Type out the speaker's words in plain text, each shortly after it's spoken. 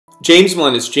James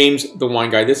Melendez, James the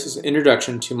Wine Guy. This is an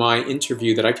introduction to my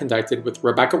interview that I conducted with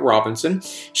Rebecca Robinson.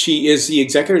 She is the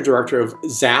executive director of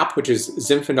ZAP, which is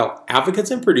Zinfandel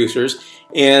Advocates and Producers.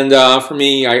 And for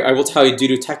me, I will tell you, due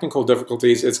to technical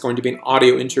difficulties, it's going to be an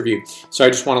audio interview. So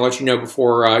I just want to let you know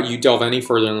before you delve any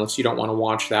further, unless you don't want to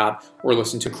watch that or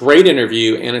listen to a great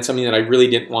interview. And it's something that I really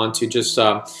didn't want to just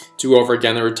do over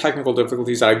again. There were technical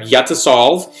difficulties that I've yet to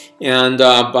solve, and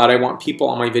but I want people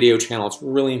on my video channel. It's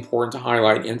really important to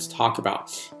highlight and to talk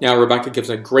about. Now, Rebecca gives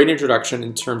a great introduction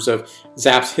in terms of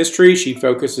ZAP's history. She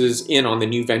focuses in on the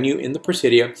new venue in the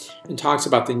Presidio and talks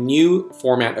about the new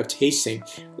format of tasting.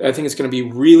 I think it's going to be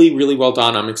really, really well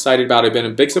done. I'm excited about it. I've been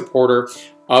a big supporter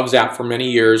of ZAP for many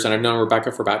years, and I've known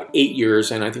Rebecca for about 8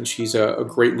 years, and I think she's a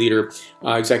great leader,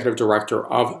 executive director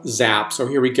of ZAP. So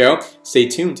here we go. Stay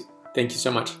tuned. Thank you so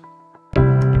much.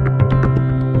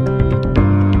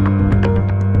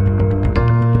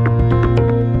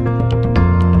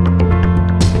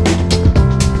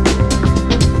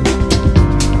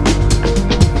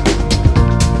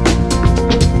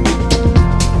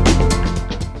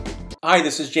 Hi,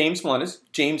 this is James Melendez,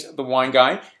 James the Wine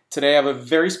Guy. Today I have a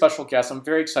very special guest. I'm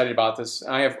very excited about this.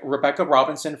 I have Rebecca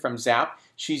Robinson from ZAP.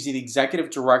 She's the executive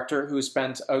director who has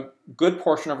spent a good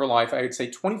portion of her life, I would say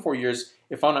 24 years,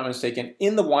 if I'm not mistaken,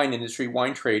 in the wine industry,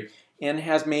 wine trade, and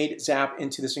has made ZAP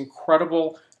into this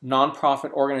incredible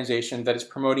nonprofit organization that is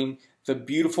promoting the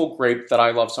beautiful grape that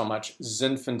I love so much,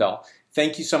 Zinfandel.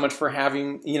 Thank you so much for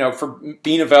for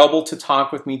being available to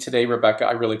talk with me today, Rebecca.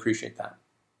 I really appreciate that.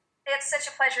 It's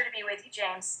such a pleasure to be with you,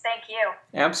 James. Thank you.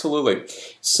 Absolutely.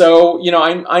 So,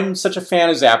 I'm such a fan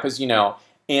of ZAP, as you know,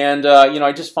 and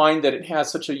I just find that it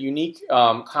has such a unique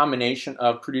combination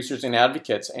of producers and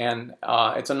advocates, and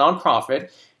it's a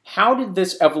nonprofit. How did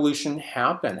this evolution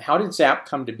happen? How did ZAP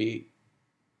come to be?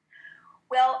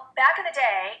 Well, back in the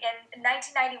day, in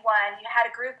 1991, you had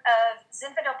a group of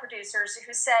Zinfandel producers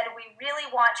who said, we really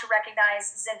want to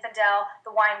recognize Zinfandel,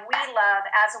 the wine we love,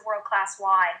 as a world-class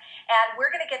wine. And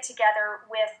we're going to get together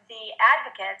with the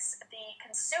advocates, the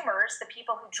consumers, the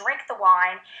people who drink the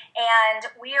wine, and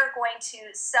we are going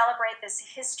to celebrate this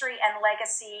history and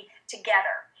legacy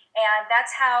together. And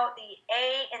that's how the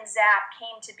A in ZAP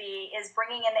came to be, is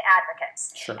bringing in the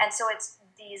advocates. Sure. And so it's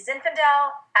the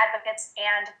Zinfandel, advocates,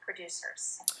 and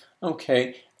producers.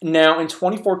 Okay. Now, in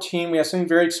 2014, we have something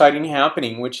very exciting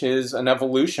happening, which is an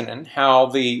evolution in how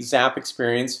the ZAP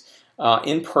experience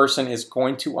in person is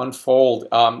going to unfold.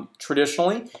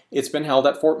 Traditionally, it's been held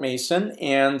at Fort Mason,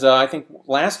 and I think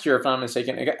last year, if I'm not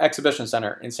mistaken, Exhibition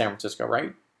Center in San Francisco,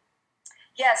 right?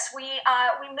 Yes, we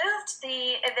moved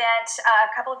the event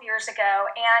a couple of years ago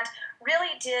and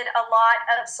really did a lot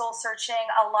of soul searching,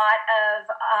 a lot of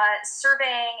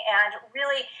surveying, and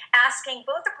really asking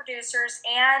both the producers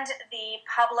and the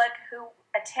public who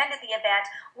attended the event,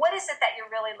 what is it that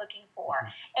you're really looking for?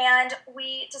 And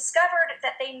we discovered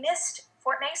that they missed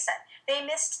Fort Mason. They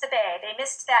missed the Bay. They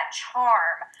missed that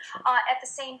charm. At the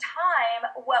same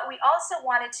time, what we also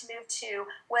wanted to move to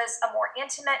was a more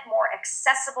intimate, more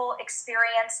accessible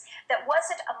experience that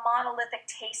wasn't a monolithic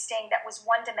tasting that was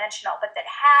one-dimensional, but that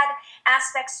had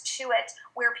aspects to it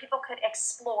where people could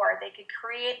explore. They could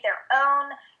create their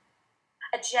own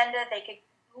agenda. They could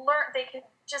learn. They could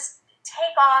just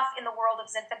take off in the world of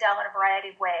Zinfandel in a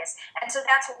variety of ways. And so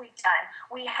that's what we've done.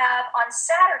 We have on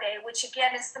Saturday, which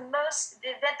again is the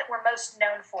event that we're most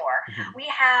known for, we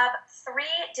have 3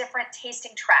 different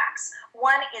tasting tracks.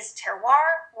 One is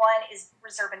terroir, one is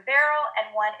reserve and barrel,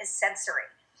 and one is sensory.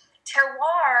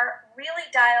 Terroir really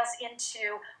dials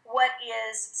into what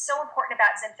is so important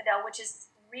about Zinfandel, which is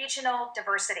regional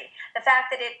diversity. The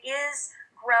fact that it is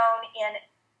grown in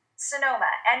Sonoma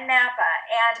and Napa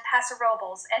and Paso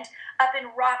Robles and up in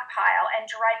Rockpile and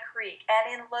Dry Creek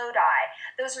and in Lodi.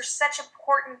 Those are such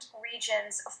important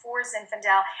regions for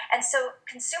Zinfandel. And so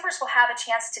consumers will have a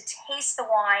chance to taste the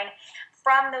wine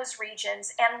from those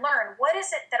regions and learn what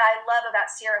is it that I love about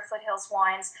Sierra Foothills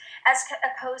wines as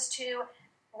opposed to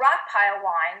Rockpile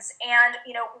wines, and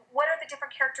what are the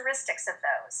different characteristics of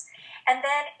those. And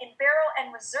then in barrel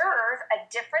and reserve, a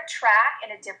different track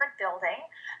in a different building,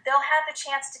 they'll have the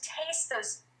chance to taste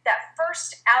that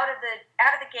first out of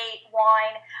the gate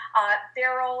wine,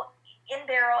 barrel.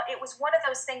 It was one of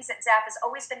those things that ZAP has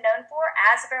always been known for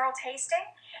as a barrel tasting,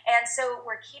 and so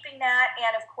we're keeping that.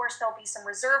 And of course, there'll be some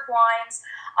reserve wines,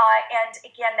 and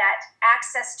again, that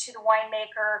access to the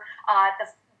winemaker, the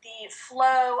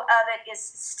flow of it is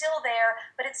still there,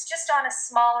 but it's just on a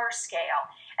smaller scale.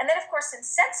 And then, of course, in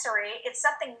sensory, it's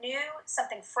something new,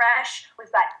 something fresh.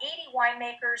 We've got 80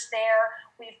 winemakers there.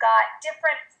 We've got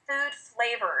different food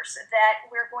flavors that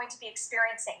we're going to be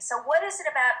experiencing. So what is it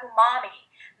about umami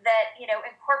that,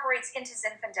 incorporates into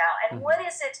Zinfandel? And what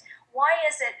is it, why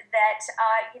is it that,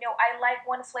 I like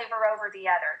one flavor over the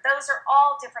other? Those are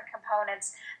all different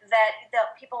components that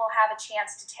people will have a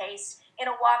chance to taste in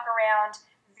a walk-around,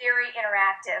 very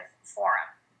interactive forum.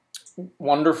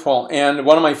 Wonderful. And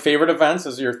one of my favorite events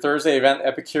is your Thursday event,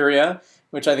 Epicuria,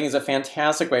 which I think is a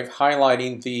fantastic way of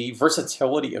highlighting the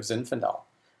versatility of Zinfandel.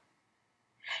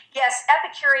 Yes,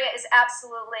 Epicuria is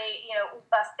absolutely,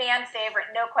 a fan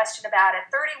favorite, no question about it.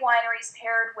 30 wineries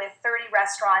paired with 30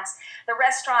 restaurants. The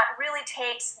restaurant really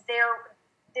takes their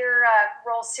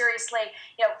role seriously,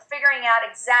 figuring out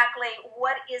exactly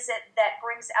what is it that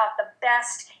brings out the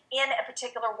best in a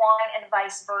particular wine and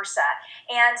vice versa.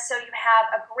 And so you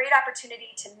have a great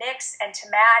opportunity to mix and to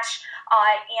match,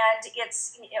 and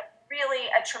it's really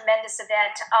a tremendous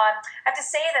event. I have to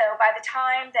say, though, by the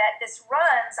time that this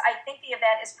runs, I think the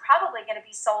event is probably going to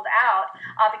be sold out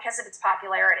because of its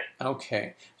popularity.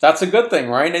 Okay. That's a good thing,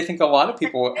 right? I think a lot of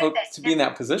people hope to be in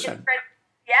that position.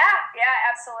 Yeah,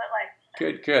 absolutely.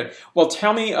 Good, good. Well,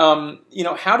 tell me,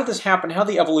 how did this happen? How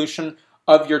the evolution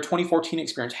of your 2014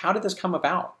 experience, how did this come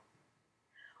about?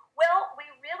 Well, we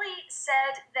really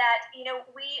said that, we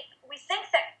think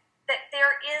that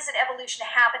there is an evolution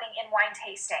happening in wine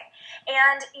tasting.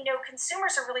 And,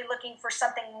 consumers are really looking for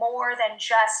something more than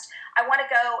just, I want to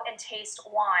go and taste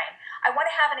wine. I want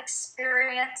to have an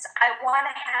experience. I want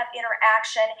to have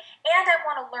interaction, and I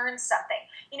want to learn something.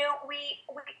 We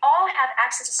all have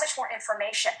access to such more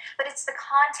information, but it's the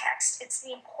context. It's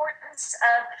the importance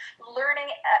of learning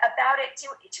about it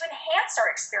to enhance our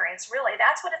experience, really.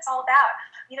 That's what it's all about.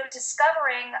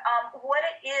 Discovering what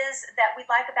it is that we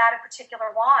like about a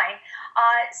particular wine,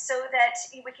 so that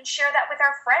we can share that with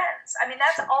our friends. I mean,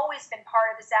 that's always been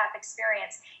part of the ZAP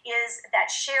experience, is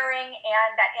that sharing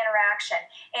and that interaction.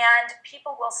 And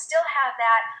people will still have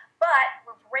that, but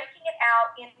we're breaking it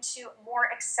out into more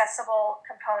accessible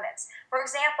components. For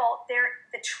example,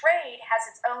 the trade has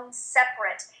its own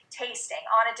separate tasting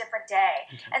on a different day.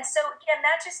 And so, again,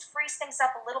 that just frees things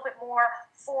up a little bit more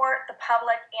for the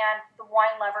public and the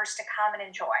wine lovers to come and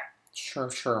enjoy. Sure,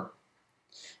 sure.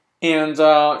 And,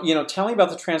 tell me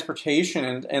about the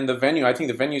transportation and the venue. I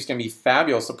think the venue is going to be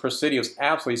fabulous. The Presidio is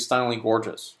absolutely stunningly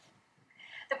gorgeous.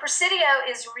 The Presidio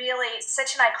is really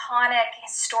such an iconic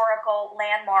historical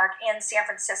landmark in San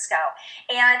Francisco.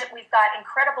 And we've got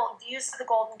incredible views of the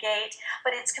Golden Gate,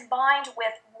 but it's combined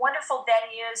with wonderful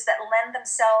venues that lend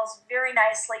themselves very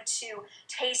nicely to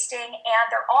tasting, and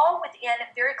they're all within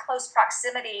very close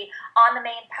proximity on the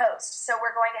main post. So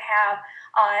we're going to have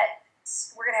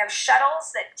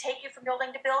shuttles that take you from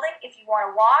building to building. If you want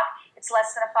to walk, it's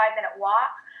less than a 5-minute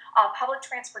walk. Public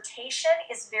transportation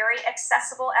is very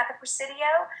accessible at the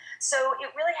Presidio. So it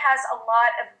really has a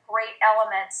lot of great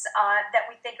elements that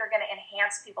we think are going to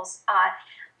enhance people's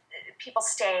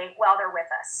stay while they're with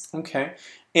us. Okay.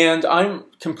 And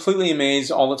I'm completely amazed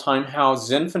all the time how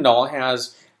Zinfandel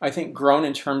has, I think, grown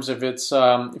in terms of its,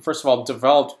 first of all,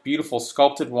 developed beautiful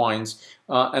sculpted wines,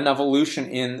 an evolution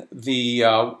in the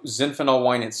Zinfandel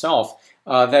wine itself.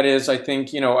 That is, I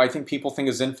think people think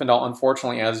of Zinfandel,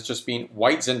 unfortunately, as just being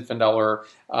white Zinfandel, or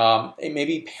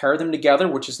maybe pair them together,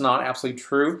 which is not absolutely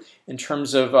true in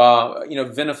terms of,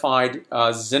 vinified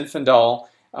Zinfandel,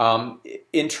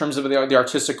 in terms of the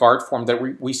artistic art form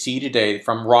that we see today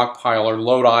from Rockpile or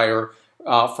Lodi, or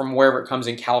from wherever it comes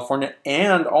in California,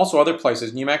 and also other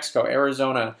places, New Mexico,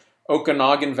 Arizona,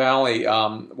 Okanagan Valley,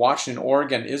 Washington,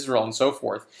 Oregon, Israel, and so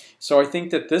forth. So I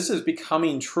think that this is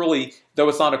becoming truly, though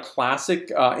it's not a classic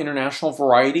international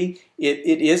variety,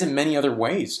 it is in many other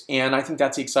ways, and I think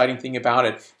that's the exciting thing about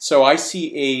it. So I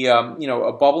see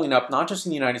a bubbling up, not just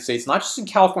in the United States, not just in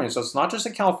California. So it's not just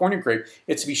a California grape;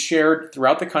 it's to be shared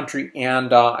throughout the country,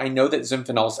 and I know that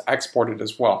Zinfandel is exported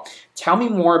as well. Tell me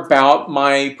more about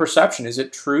my perception. Is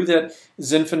it true that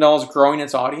Zinfandel is growing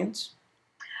its audience?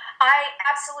 I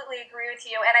absolutely agree with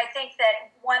you, and I think that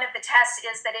one of the tests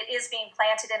is that it is being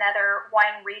planted in other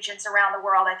wine regions around the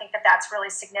world. I think that that's really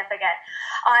significant.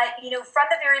 From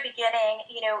the very beginning,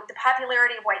 the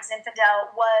popularity of white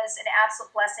Zinfandel was an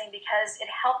absolute blessing because it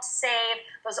helped save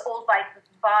those old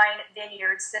vine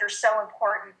vineyards that are so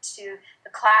important to the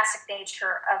classic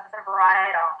nature of the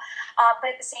varietal.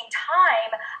 But at the same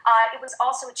time, it was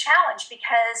also a challenge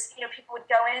because people would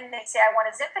go in and they'd say, "I want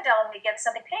a Zinfandel," and they get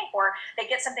something pink, or they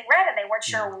get something red, and they weren't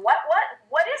sure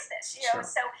what is this. Sure.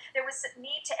 So there was a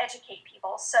need to educate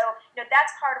people. So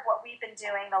that's part of what we've been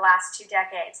doing the last 2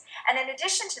 decades. And in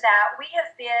addition to that, we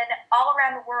have been all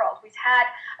around the world. We've had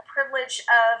a privilege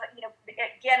of,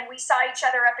 again, we saw each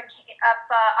other up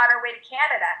on our way to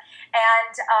Canada,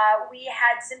 and we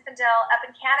had Zinfandel up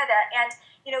in Canada, and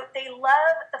they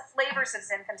love the flavors of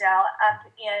Zinfandel up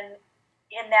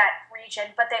in that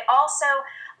region, but they also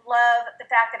love the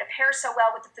fact that it pairs so well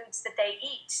with the foods that they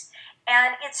eat.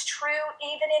 And it's true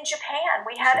even in Japan.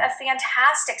 We had a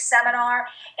fantastic seminar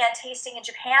and tasting in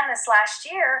Japan this last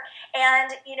year.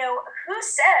 And, who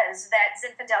says that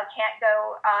Zinfandel can't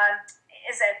go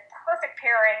is a perfect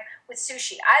pairing with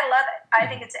sushi? I love it. I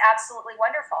think it's absolutely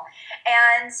wonderful.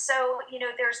 And so,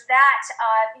 there's that,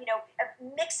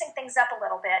 mixing things up a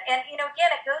little bit. And,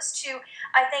 again, it goes to,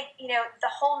 I think,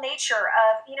 the whole nature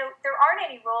of, there aren't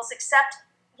any rules except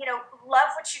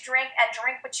love what you drink and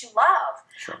drink what you love.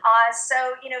 Sure.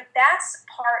 So, that's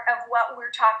part of what we're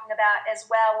talking about as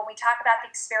well when we talk about the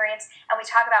experience and we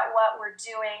talk about what we're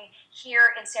doing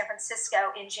here in San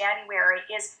Francisco in January,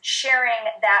 is sharing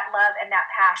that love and that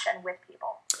passion with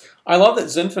people. I love that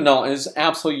Zinfandel is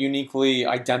absolutely uniquely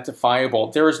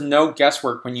identifiable. There is no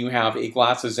guesswork when you have a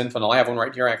glass of Zinfandel. I have one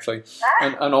right here, actually,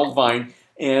 an old vine.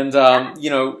 And,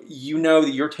 you know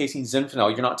that you're tasting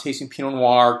Zinfandel. You're not tasting Pinot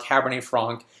Noir, Cabernet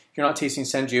Franc. You're not tasting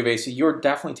Sangiovese. You're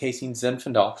definitely tasting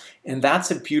Zinfandel. And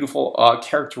that's a beautiful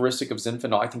characteristic of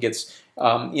Zinfandel. I think it's,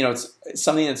 it's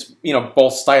something that's,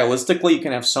 both stylistically, you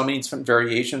can have so many different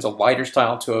variations, a lighter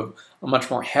style to a much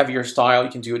more heavier style.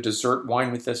 You can do a dessert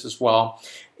wine with this as well.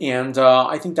 And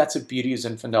I think that's a beauty of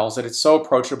Zinfandel, is that it's so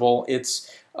approachable.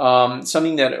 It's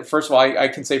something that, first of all, I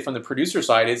can say from the producer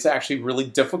side, it's actually really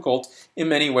difficult in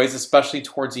many ways, especially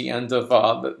towards the end of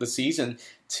the season,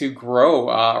 to grow,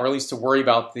 or at least to worry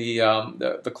about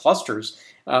the clusters.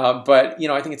 But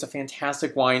I think it's a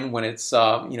fantastic wine when it's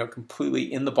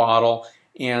completely in the bottle.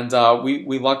 And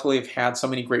we luckily have had so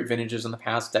many great vintages in the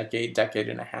past decade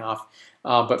and a half.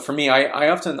 But for me, I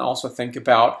often also think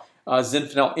about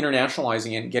Zinfandel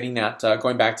internationalizing and getting that,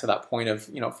 going back to that point of,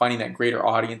 finding that greater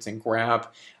audience and grab.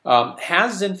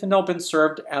 Has Zinfandel been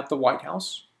served at the White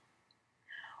House?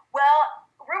 Well,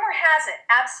 rumor has it,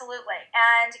 absolutely.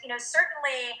 And,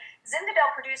 certainly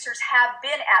Zinfandel producers have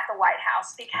been at the White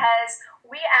House, because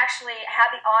we actually had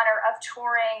the honor of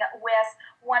touring with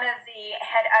one of the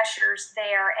head ushers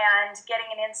there and getting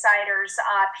an insider's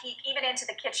peek even into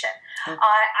the kitchen.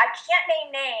 I can't name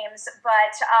names,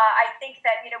 but I think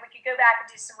that we could go back and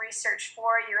do some research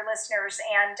for your listeners,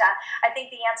 and I think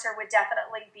the answer would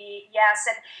definitely be yes.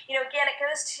 And again, it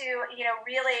goes to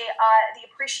really the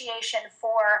appreciation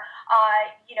for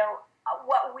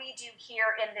what we do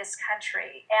here in this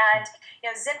country. And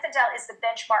Zinfandel is the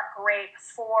benchmark grape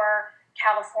for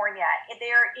California.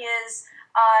 There is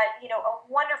a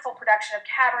wonderful production of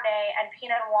Cabernet and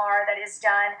Pinot Noir that is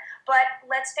done, but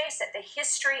let's face it, the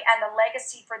history and the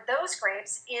legacy for those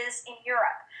grapes is in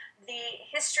Europe. The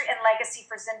history and legacy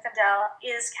for Zinfandel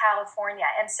is California.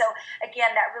 And so, again,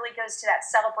 that really goes to that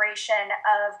celebration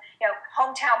of,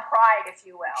 hometown pride, if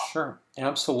you will. Sure,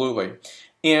 absolutely.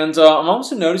 And I'm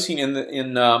also noticing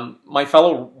in my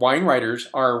fellow wine writers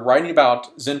are writing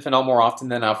about Zinfandel more often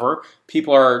than ever.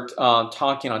 People are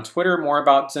talking on Twitter more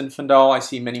about Zinfandel. I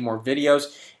see many more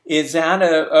videos. Is that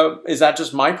is that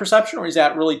just my perception, or is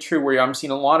that really true, where I'm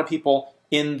seeing a lot of people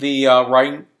in the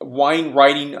wine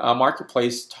writing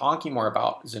marketplace talking more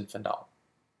about Zinfandel?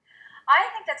 I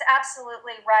think that's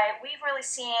absolutely right. We've really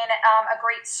seen a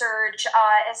great surge,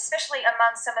 especially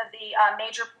among some of the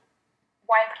major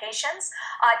winifications,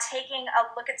 taking a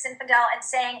look at Zinfandel and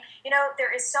saying,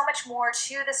 there is so much more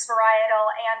to this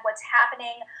varietal and what's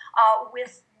happening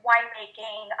with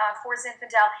winemaking for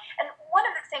Zinfandel. And one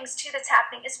of the things, too, that's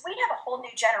happening is we have a whole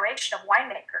new generation of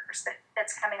winemakers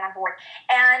that's coming on board.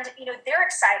 And, they're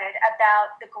excited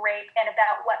about the grape and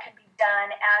about what can be done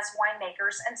as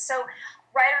winemakers. And so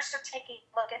writers are taking a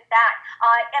look at that.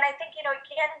 And I think,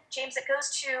 again, James, it goes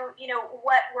to,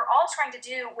 what we're all trying to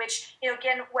do, which,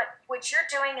 again, what you're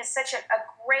doing is such a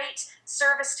great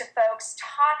service to folks,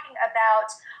 talking about,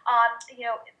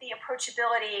 the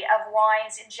approachability of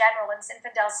wines in general and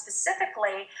Zinfandel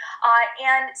specifically.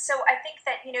 And so I think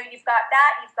that, you've got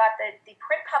that, you've got the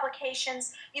print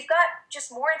publications, you've got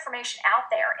just more information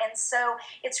out there. And so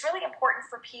it's really important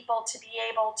for people to be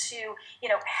able to,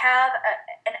 have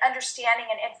an understanding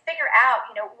and figure out,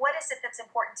 what is it that's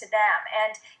important to them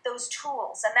and those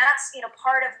tools. And that's,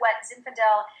 part of what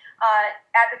Zinfandel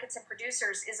advocates and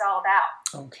producers is all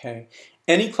about. Okay.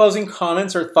 Any closing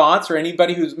comments or thoughts, or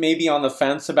anybody who's maybe on the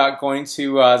fence about going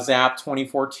to ZAP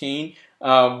 2014?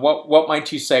 What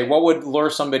might you say? What would lure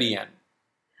somebody in?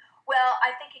 Well,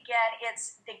 I think, again, again,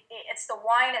 it's the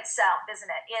wine itself, isn't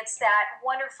it? It's that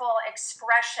wonderful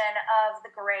expression of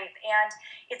the grape, and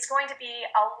it's going to be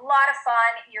a lot of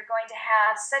fun. You're going to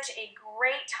have such a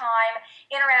great time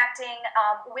interacting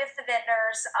with the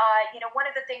vintners. One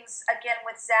of the things, again,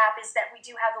 with ZAP is that we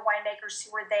do have the winemakers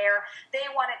who are there. They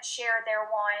want to share their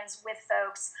wines with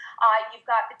folks. You've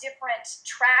got the different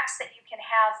tracks that you can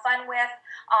have fun with,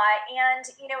 and,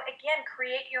 again,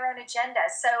 create your own agenda.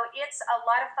 So it's a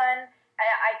lot of fun.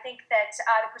 I think that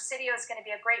the Presidio is going to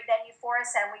be a great venue for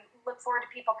us, and we look forward to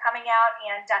people coming out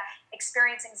and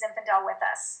experiencing Zinfandel with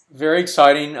us. Very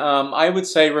exciting. I would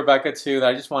say, Rebecca, too, that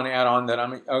I just want to add on that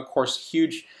I'm, of course,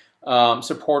 huge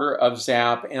supporter of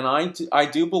ZAP, and I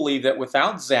do believe that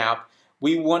without ZAP,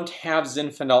 we wouldn't have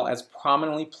Zinfandel as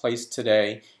prominently placed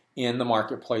today in the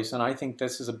marketplace. And I think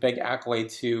this is a big accolade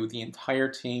to the entire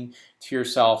team, to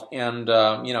yourself, and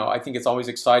I think it's always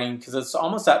exciting because it's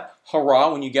almost that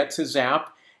hurrah when you get to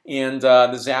ZAP and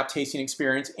the ZAP tasting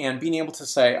experience and being able to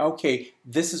say, okay,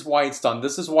 this is why it's done.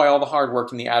 This is why all the hard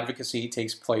work and the advocacy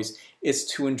takes place. Is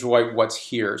to enjoy what's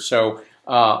here. So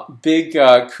big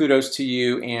kudos to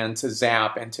you and to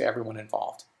ZAP and to everyone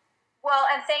involved. Well,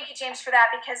 and thank you, James, for that,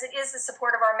 because it is the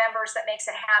support of our members that makes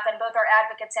it happen, both our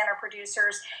advocates and our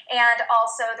producers, and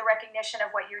also the recognition of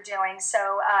what you're doing.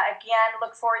 So, again,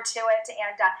 look forward to it,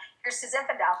 and here's to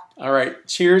Zinfandel. All right.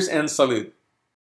 Cheers and salute.